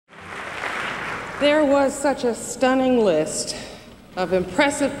There was such a stunning list of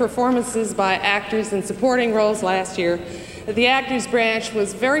impressive performances by actors in supporting roles last year that the Actors Branch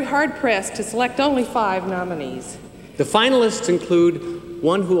was very hard-pressed to select only 5 nominees. The finalists include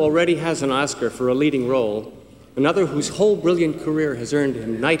one who already has an Oscar for a leading role, another whose whole brilliant career has earned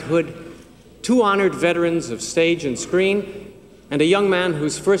him knighthood, 2 honored veterans of stage and screen, and a young man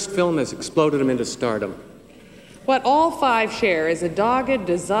whose first film has exploded him into stardom. What all 5 share is a dogged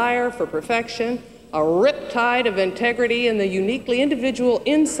desire for perfection, a riptide of integrity, and the uniquely individual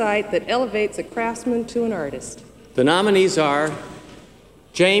insight that elevates a craftsman to an artist. The nominees are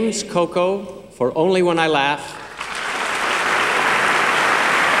James Coco for Only When I Laugh,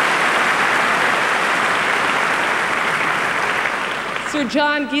 Sir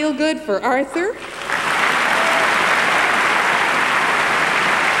John Gielgud for Arthur,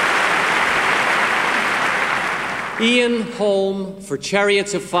 Ian Holm for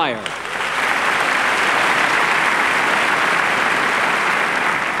Chariots of Fire,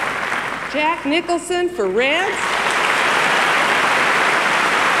 Jack Nicholson for Reds,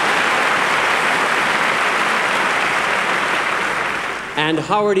 and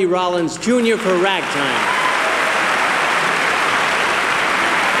Howard E. Rollins Jr. for Ragtime.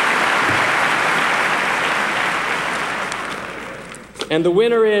 And the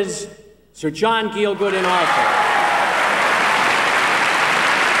winner is Sir John Gielgud in Arthur.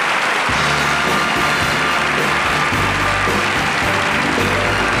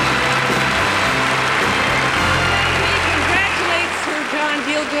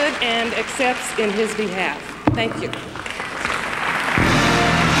 and accepts in his behalf. Thank you.